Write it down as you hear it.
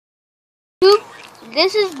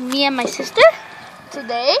this is me and my sister.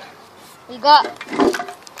 Today, we got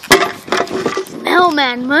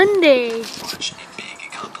Mailman Monday.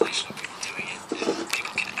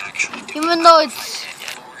 Even though it's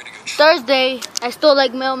Thursday, I still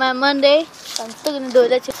like Mailman Monday. So I'm still gonna do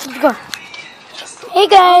it. Let's go. Hey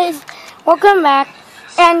guys, welcome back.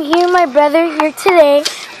 And here my brother here today.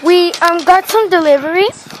 We got some delivery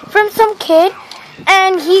from some kid,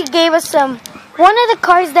 and he gave us one of the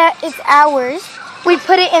cars that is ours. We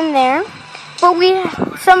put it in there, but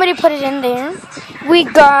somebody put it in there.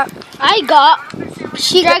 I got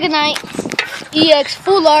Dragonite EX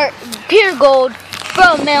Full Art Pure Gold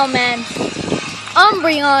from Mailman,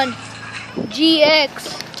 Umbreon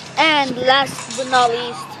GX, and last but not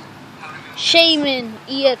least, Shaman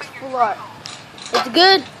EX Full Art. It's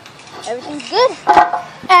good. Everything's good.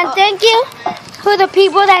 And thank you for the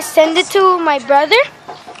people that send it to my brother.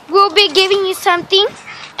 We'll be giving you something.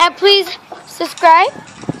 And please subscribe,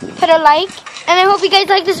 put a like, and I hope you guys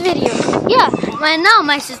like this video. Yeah, now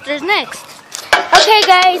my sister's next. Okay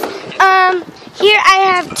guys, here I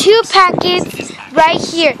have 2 packets right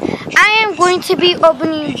here. I am going to be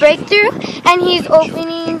opening Breakthrough, and he's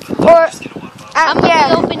opening,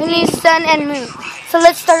 opening Sun and Moon. So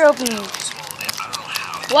let's start opening.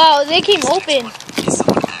 Wow, they came open.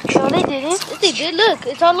 No, they didn't. Yes, they did. Look,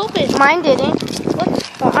 it's all open. Mine didn't. What?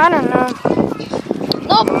 Well, I don't know.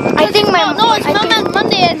 No, I think it's Mailman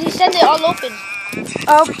Monday, and he sent it all open.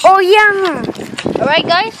 Oh yeah. Alright,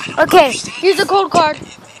 guys. Okay. Here's the code card.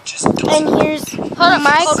 And here's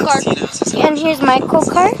my code card. And here's my code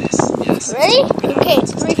card. Ready? Okay,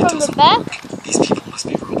 3 from the back. 2,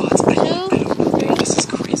 3.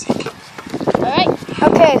 Alright.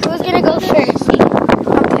 Okay, who's gonna go first? Okay.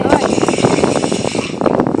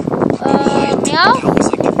 Alright. Meow?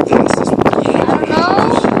 I don't know.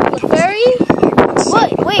 Clefairy? What?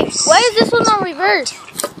 Wait, why is this one on reverse?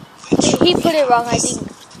 He put it wrong, I think.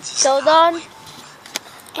 Sheldon.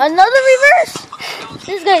 Another reverse?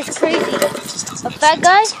 This guy's crazy. A fat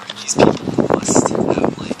guy?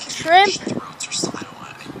 Shrimp?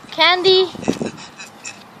 Candy?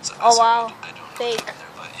 Oh wow. Fake.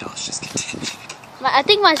 I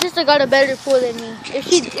think my sister got a better pool than me.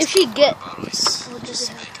 If she get, what does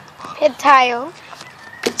it have? Hiptile.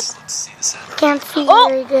 Can't see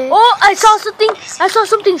very good. Oh! I saw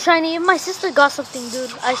something shiny. My sister got something,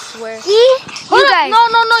 dude. I swear.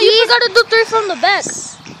 No. You gotta do 3 from the back.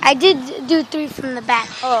 I did do 3 from the back.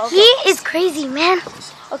 Oh, okay. He is crazy, man.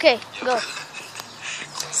 Okay, go.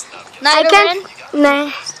 I can't.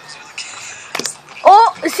 Nah.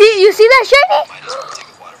 Oh, you see that shiny?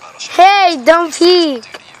 Hey, don't peek.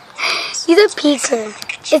 He's a peeker.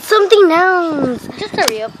 It's something else. Just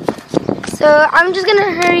hurry up. So I'm just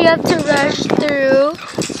gonna hurry up to rush through.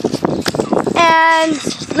 And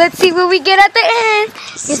let's see what we get at the end.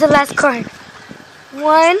 Here's the last card.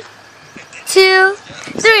 1, 2,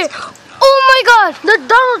 3. Oh my God! The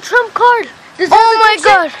Donald Trump card. Oh my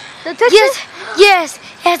God! The texture? Yes, it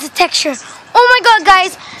has a texture. Oh my God,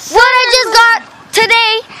 guys! What I just got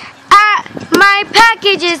today at my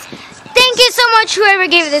packages. Thank you so much, whoever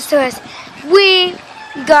gave this to us. We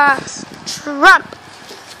got Trump.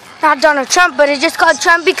 Not Donald Trump, but it's just called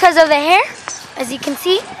Trump because of the hair. As you can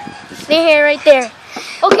see, the hair right there.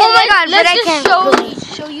 Okay, oh my God, let's but I can't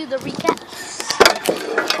show you the recap.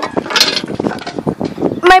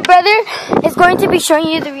 My brother is going to be showing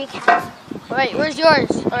you the recap. Alright, where's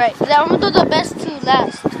yours? Alright, I'm going to do the best 2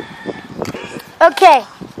 last. Okay.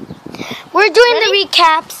 We're doing the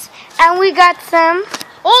recaps, and we got some.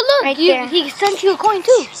 Oh, look, right there. he sent you a coin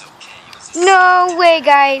too. No way,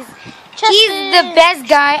 guys. Cheston. He's the best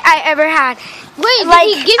guy I ever had. Wait, like,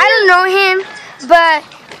 did he give I don't know him, but,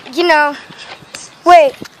 you know.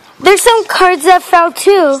 Wait, there's some cards that fell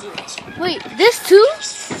too. Wait, this too?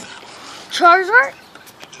 Charizard?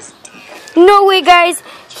 No way, guys.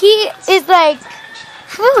 He is like,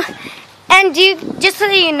 whew. And just so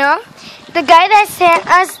you know, the guy that sent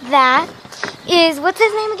us that is, what's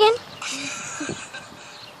his name again?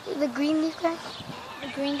 The green leaf guy? The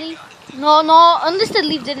green leaf? No, Unlisted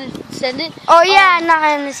Leaf didn't send it. Oh yeah, not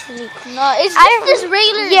Unlisted Leaf. No, it's just this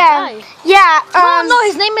regular guy. Yeah. No,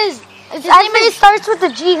 his name is. It starts with a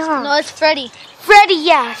G, huh? No, it's Freddy. Freddy,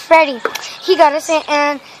 yeah, Freddy. He got us in,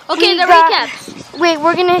 and okay, the recaps. Wait,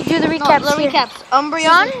 we're gonna do the recaps. No, the recaps.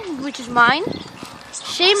 Umbreon, which is mine.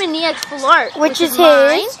 Shaman EX Full Art, which is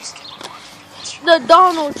mine. his. The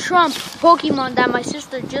Donald Trump Pokemon that my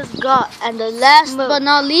sister just got, and the last but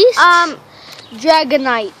not least,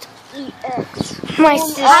 Dragonite EX. My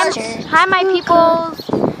sister. Hi, my people.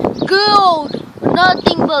 Gold,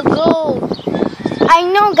 nothing but gold. I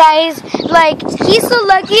know, guys. Like, he's so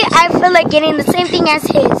lucky. I feel like getting the same thing as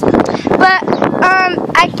his. But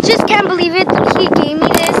I just can't believe it. He gave me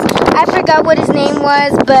this. I forgot what his name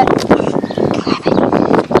was, but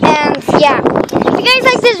and yeah. If you guys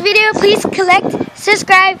like this video, please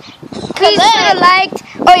subscribe. Please put a like.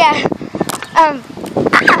 Oh yeah.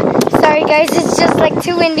 Sorry guys, it's just like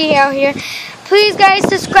too windy out here. Please guys,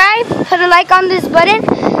 subscribe, put a like on this button,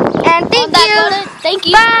 and thank you. Thank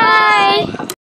you. Bye.